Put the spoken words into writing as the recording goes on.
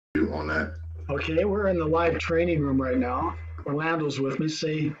on that. Okay, we're in the live training room right now. Orlando's with me.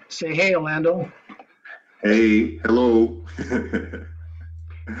 Say hey, Orlando. Hey, hello.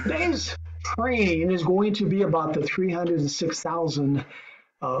 Today's training is going to be about the 306,000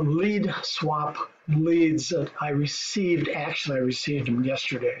 lead swap leads that I received. Actually, I received them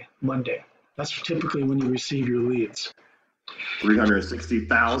yesterday, Monday. That's typically when you receive your leads.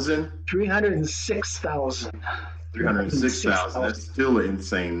 360,000? 306,000. 306,000. That's still an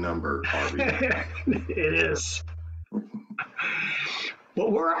insane number, Harvey. It is. Well,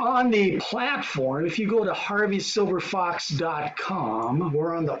 we're on the platform. If you go to HarveySilverFox.com,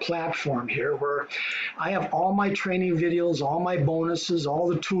 we're on the platform here where I have all my training videos, all my bonuses, all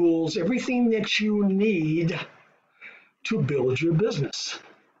the tools, everything that you need to build your business.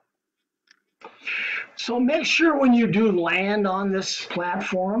 So make sure when you do land on this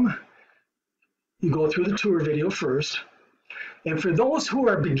platform, you go through the tour video first. And for those who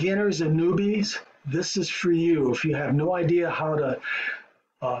are beginners and newbies, this is for you. If you have no idea how to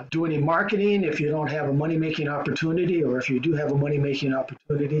do any marketing, if you don't have a money-making opportunity, or if you do have a money-making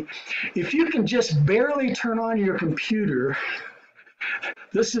opportunity, if you can just barely turn on your computer,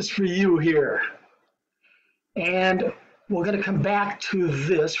 this is for you here. And we're going to come back to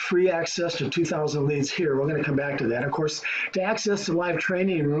this free access to 2,000 leads here. We're going to come back to that. Of course, to access the live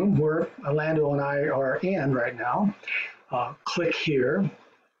training room where Orlando and I are in right now, click here.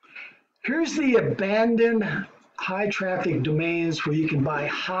 Here's the abandoned high traffic domains where you can buy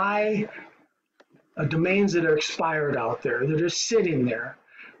domains that are expired out there, that are sitting there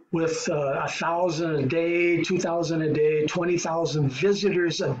with 1,000 a day, 2,000 a day, 20,000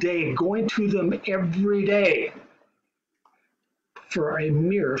 visitors a day going to them every day for a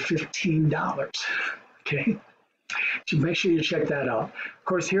mere $15. Okay, so make sure you check that out. Of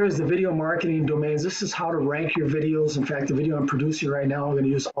course, here is the video marketing domains. This is how to rank your videos. In fact, the video I'm producing right now, I'm going to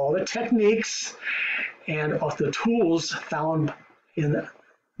use all the techniques and of the tools found in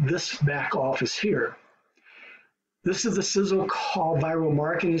this back office here. This is the Sizzle Call Viral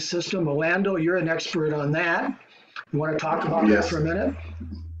Marketing System. Orlando, you're an expert on that. You want to talk about that for a minute?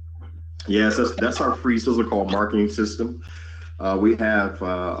 Yes, that's our free Sizzle Call Marketing System. We have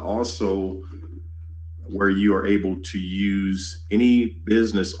also where you are able to use any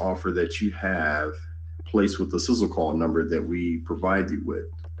business offer that you have placed with the Sizzle Call number that we provide you with.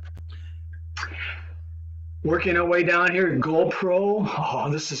 Working our way down here, GoPro. Oh,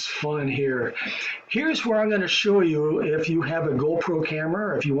 this is fun here. Here's where I'm going to show you if you have a GoPro camera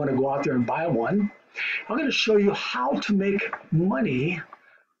or if you want to go out there and buy one. I'm going to show you how to make money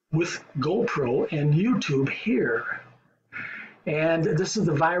with GoPro and YouTube here. And this is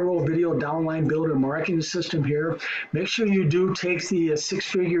the viral video downline builder marketing system here. Make sure you do take the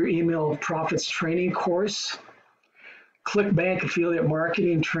six-figure email profits training course. ClickBank affiliate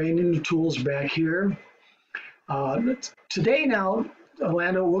marketing training tools back here. Today now,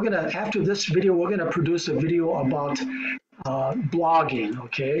 Orlando, we're gonna, after this video, we're gonna produce a video about blogging,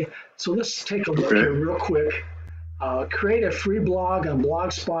 okay? So let's take a look here real quick. Create a free blog on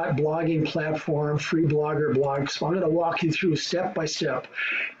Blogspot blogging platform, free blogger Blogspot. I'm gonna walk you through step by step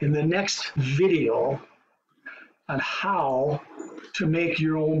in the next video on how to make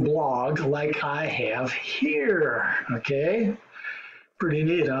your own blog like I have here, okay? Pretty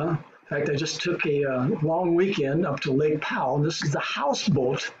neat, huh? In fact, I just took a long weekend up to Lake Powell. This is the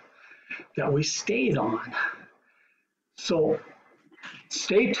houseboat that we stayed on. So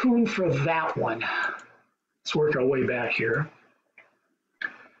stay tuned for that one. Let's work our way back here.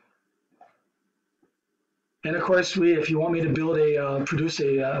 And of course, if you want me to build produce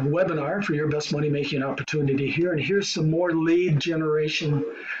a webinar for your best money making opportunity here, and here's some more lead generation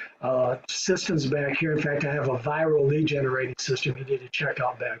systems back here. In fact, I have a viral lead generating system you need to check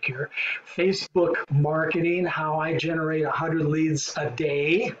out back here. Facebook marketing, how I generate 100 leads a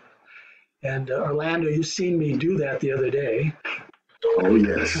day. And Orlando, you've seen me do that the other day. Oh,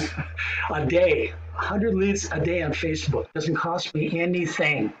 yes. A day, 100 leads a day on Facebook. Doesn't cost me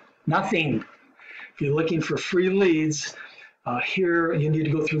anything, nothing. If you're looking for free leads, here you need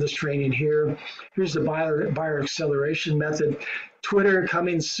to go through this training here. Here's the buyer acceleration method. Twitter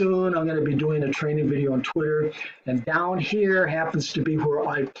coming soon. I'm going to be doing a training video on Twitter. And down here happens to be where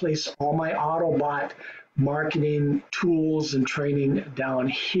I place all my Autobot marketing tools and training down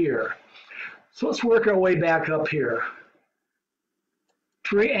here. So let's work our way back up here.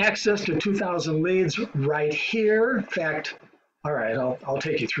 Free access to 2,000 leads right here. In fact, all right, I'll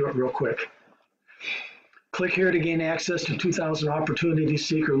take you through it real quick. Click here to gain access to 2,000 opportunity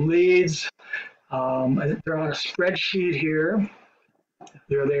seeker leads. They're on a spreadsheet here.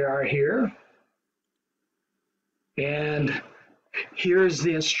 There they are here. And Here's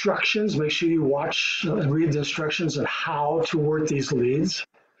the instructions. Make sure you watch and read the instructions on how to work these leads.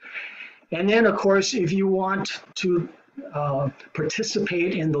 And then, of course, if you want to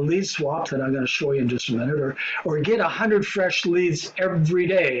participate in the lead swap that I'm going to show you in just a minute, or get 100 fresh leads every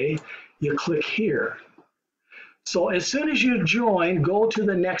day, you click here. So as soon as you join, go to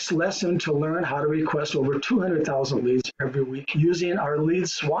the next lesson to learn how to request over 200,000 leads every week using our lead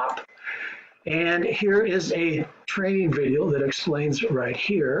swap. And here is a training video that explains right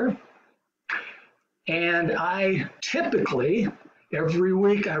here. And I typically, every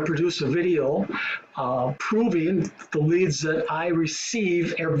week, I produce a video proving the leads that I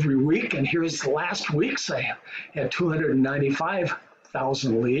receive every week. And here's last week's. I had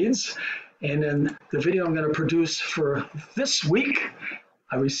 295,000 leads. And then the video I'm going to produce for this week,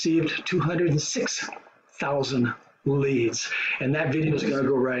 I received 206,000 leads. And that video is going to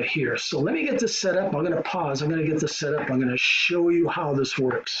go right here. So let me get this set up. I'm going to pause. I'm going to get this set up. I'm going to show you how this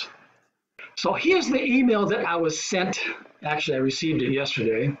works. So here's the email that I was sent. Actually, I received it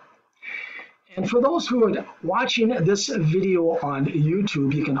yesterday. And for those who are watching this video on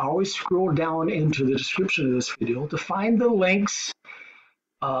YouTube, you can always scroll down into the description of this video to find the links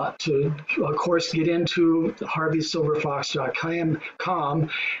to, of course, get into HarveySilverFox.com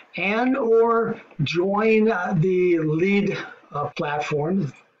and or join the lead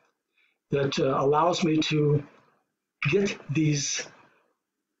platform that allows me to get these,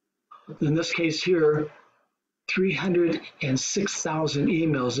 in this case here, 306,000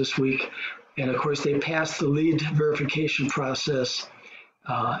 emails this week. And of course, they passed the lead verification process.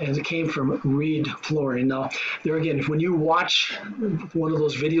 And it came from Floren. Now, there again, when you watch one of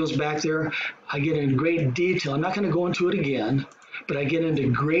those videos back there, I get in great detail. I'm not going to go into it again, but I get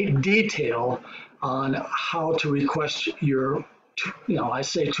into great detail on how to request your, I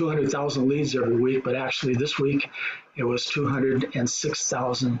say 200,000 leads every week, but actually this week it was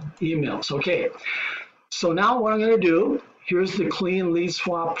 206,000 emails. Okay, so now what I'm going to do, here's the clean lead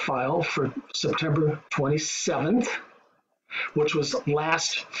swap file for September 27th. Which was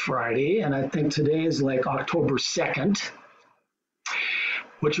last Friday, and I think today is like October 2nd.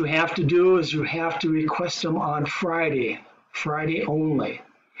 What you have to do is you have to request them on Friday only,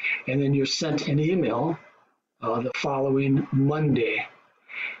 and then you're sent an email the following Monday.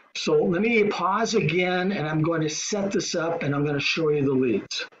 So let me pause again, and I'm going to set this up, and I'm going to show you the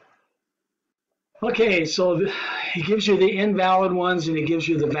leads. Okay, so it gives you the invalid ones, and it gives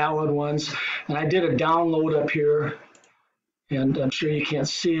you the valid ones, and I did a download up here. And I'm sure you can't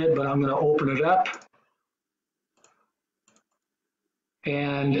see it, but I'm going to open it up.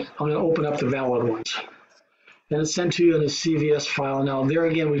 And I'm going to open up the valid ones. And it's sent to you in a CVS file. Now, there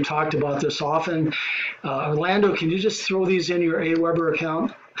again, we talked about this often. Orlando, can you just throw these in your Aweber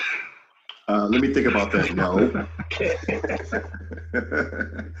account? Let me think about that. No. Okay.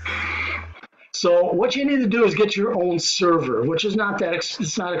 So what you need to do is get your own server, which is not that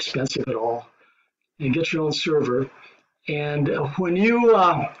it's not expensive at all. You get your own server. And when you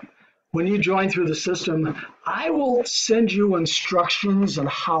join through the system, I will send you instructions on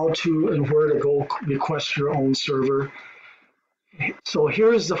how to and where to go request your own server. So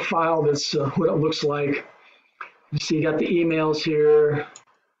here's the file. That's what it looks like. You see, you got the emails here,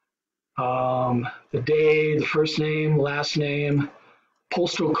 the day, the first name, last name,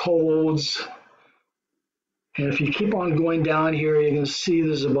 postal codes. And if you keep on going down here, you can see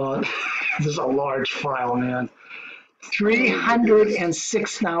there's about, this is a large file, man.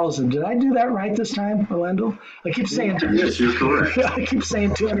 306,000. Did I do that right this time, Orlando? I keep saying. Yes, you're correct. I keep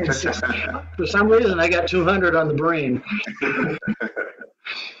saying 206. For some reason, I got 200 on the brain.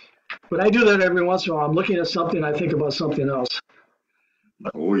 But I do that every once in a while. I'm looking at something, I think about something else.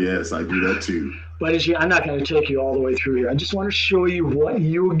 Oh yes, I do that too. But I'm not going to take you all the way through here. I just want to show you what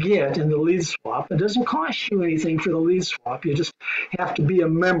you get in the lead swap. It doesn't cost you anything for the lead swap. You just have to be a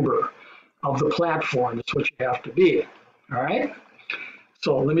member of the platform. That's what you have to be. All right.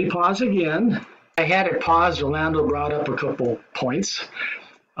 So let me pause again. I had it paused. Orlando brought up a couple points.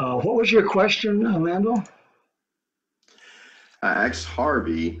 What was your question, Orlando? I asked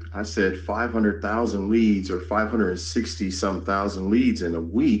Harvey, I said 500,000 leads or 560-some thousand leads in a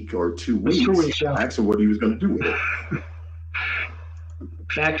week or 2 weeks. 2 weeks, yeah. I asked him what he was going to do with it. In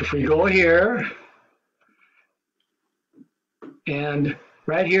fact, if we go here, and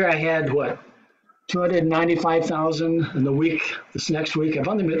right here I had what? 295,000 in the week, this next week. I've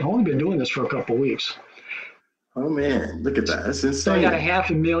only been doing this for a couple of weeks. Oh man, look at that. That's insane. So I got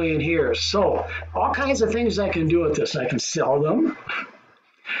 500,000 here. So all kinds of things I can do with this. I can sell them.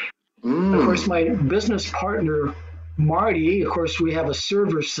 Of course, my business partner, Marty, of course, we have a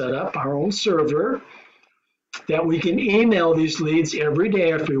server set up, our own server. that we can email these leads every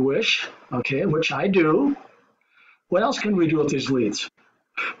day if we wish, okay, which I do. What else can we do with these leads?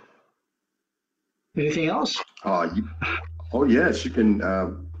 Anything else? Oh yes, you can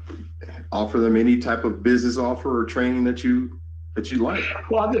offer them any type of business offer or training that you like.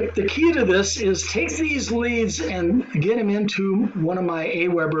 Well, the key to this is take these leads and get them into one of my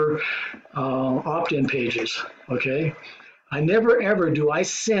AWeber opt-in pages, okay? I never ever do I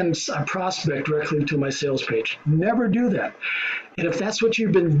send a prospect directly to my sales page. Never do that. And if that's what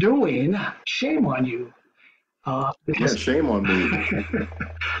you've been doing, shame on you. Yeah, shame on me.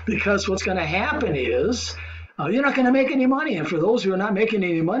 Because what's going to happen is you're not going to make any money. And for those who are not making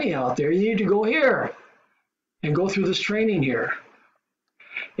any money out there, you need to go here and go through this training here.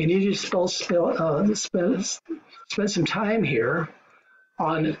 And you need to spend some time here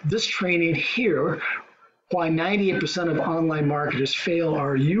on this training here. Why 98% of online marketers fail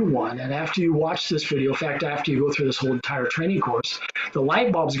are you one. And after you watch this video, in fact, after you go through this whole entire training course, the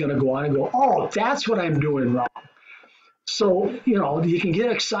light bulb's going to go on and go, oh, that's what I'm doing wrong. So, you can get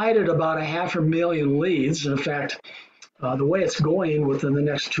excited about 500,000 leads. In fact, the way it's going within the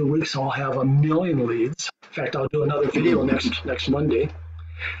next 2 weeks, I'll have 1 million leads. In fact, I'll do another video next Monday.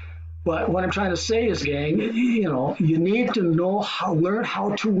 But what I'm trying to say is, gang, you need to learn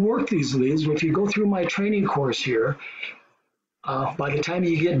how to work these leads. If you go through my training course here, by the time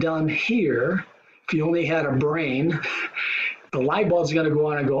you get done here, if you only had a brain, the light bulb's going to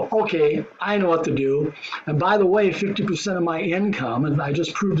go on and go, okay, I know what to do. And by the way, 50% of my income, and I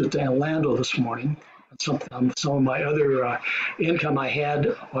just proved it to Orlando this morning, some of my other income I had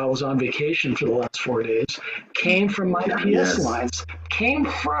while I was on vacation for the last 4 days, came from my PS lines, came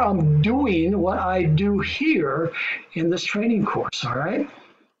from doing what I do here in this training course, all right?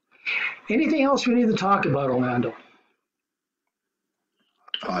 Anything else we need to talk about, Orlando?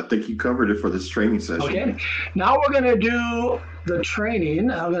 I think you covered it for this training session. Okay, now we're going to do the training.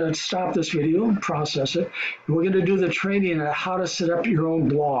 I'm going to stop this video and process it. We're going to do the training on how to set up your own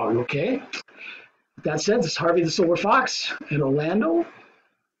blog, okay? That said, this is Harvey the Silver Fox in Orlando.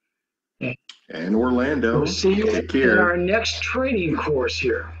 And Orlando. We'll see you in our next training course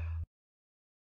here.